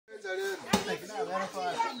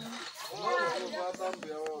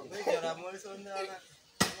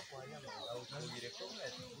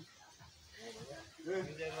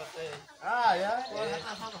Ah, ya.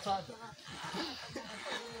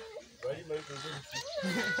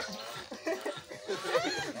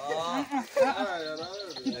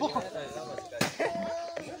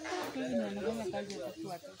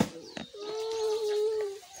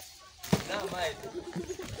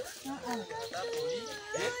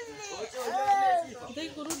 Kita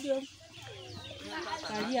ikut dia.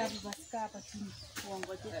 Kali aku baska apa sini? Uang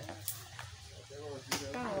gocek.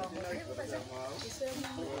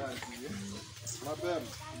 Mabem.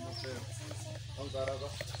 Antara apa?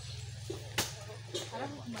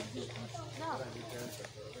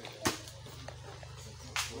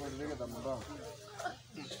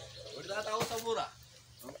 Udah tahu sabura?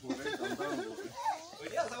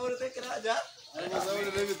 Udah sabura teh kena aja. Sabura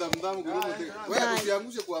teh tam-tam guru teh. Wah, usiamu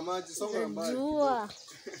sih ku amaji songa mbali.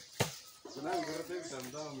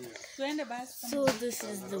 So this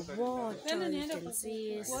is the water. You can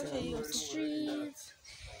see some trees.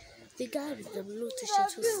 The guy with the blue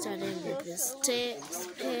t-shirt who's standing with the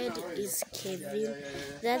head is Kevin.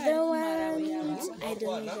 The other ones, I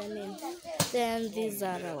don't know their name. Then these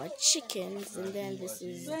are our chickens, and then this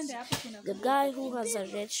is the guy who has a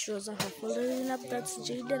red shoes and half folding up. That's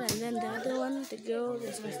Jaden, and then the other one, the girl,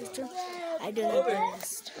 is my sister. I don't know the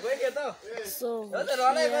rest. So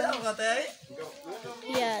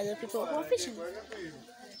yeah, the people who are fishing.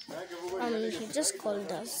 He just called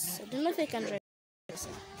us. I don't know if I can.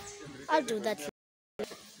 I'll do that.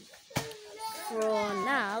 For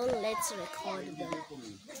now, let's record them.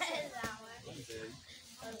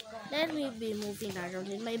 Let me be moving around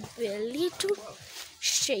in my belly to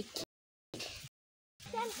shake.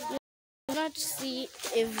 You cannot see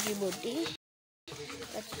everybody,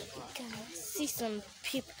 but you can see some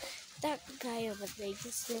people. That guy over there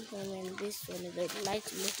just sent him, and this one is a light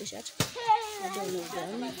blue t-shirt. I don't know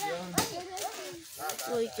them.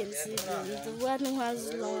 So you can see them. The one who has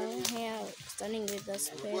long hair standing with a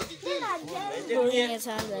spear, holding his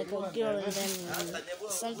hand like a girl, and then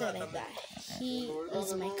something like that. He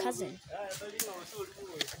is my cousin.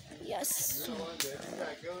 Yes.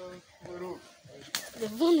 The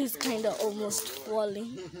moon is kind of almost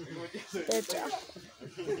falling. Better.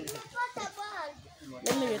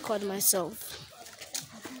 Let me record myself.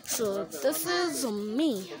 So this is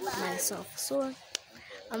me, myself. So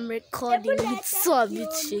I'm recording. It's so a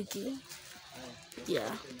bit shaky.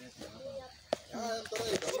 Yeah.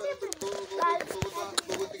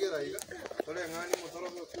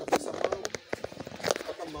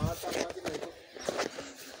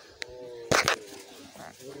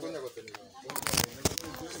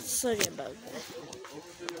 Sorry about that.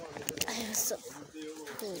 I have some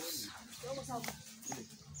pulse.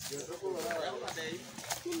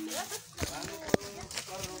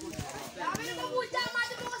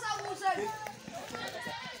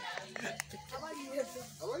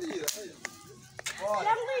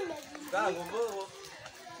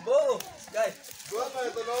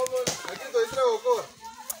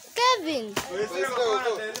 Kevin.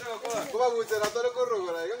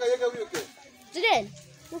 Jaden,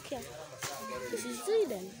 look here. This is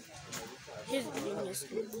Jaden. He's giving us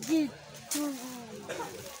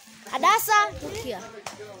Adasa, look here.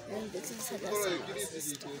 And this is Adasa.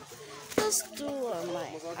 Those two are my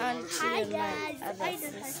auntie and my other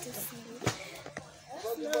sister.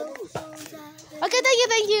 Okay,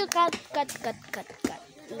 thank you. Cut.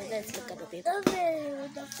 Let's look at the paper.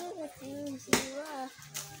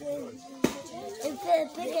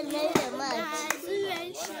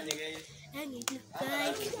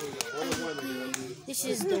 This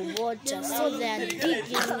is the water, so they are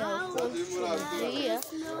digging a hole from here.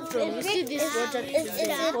 From you see this water, it's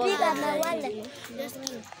the hole that they are digging.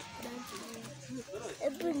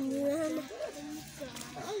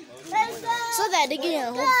 So they are digging a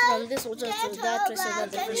hole from this water to that way, so that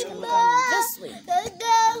the fish can come this way.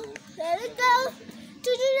 Let it go. To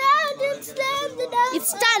the round and slam the down. It's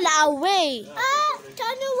turned away.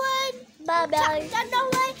 Turn away. Bye bye. Turn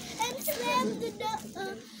away and slam the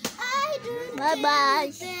door. Bye bye.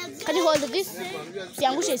 Can you hold this?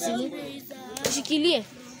 Siangushe simu. Shikilie.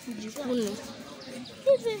 Jikunu.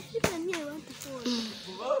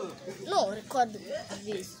 No, record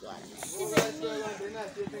this one.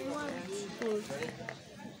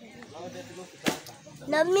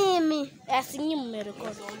 Na mimi asinyi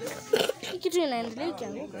mmerekod. Kitu inaendelea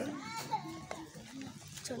ikianguka.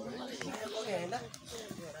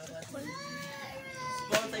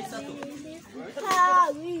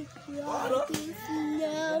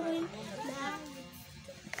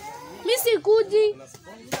 Mimi sikuji.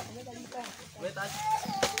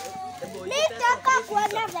 Nitaka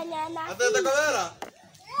kuona banana. Atenda kamera.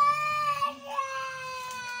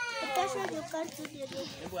 Kesho you can't do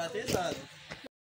it.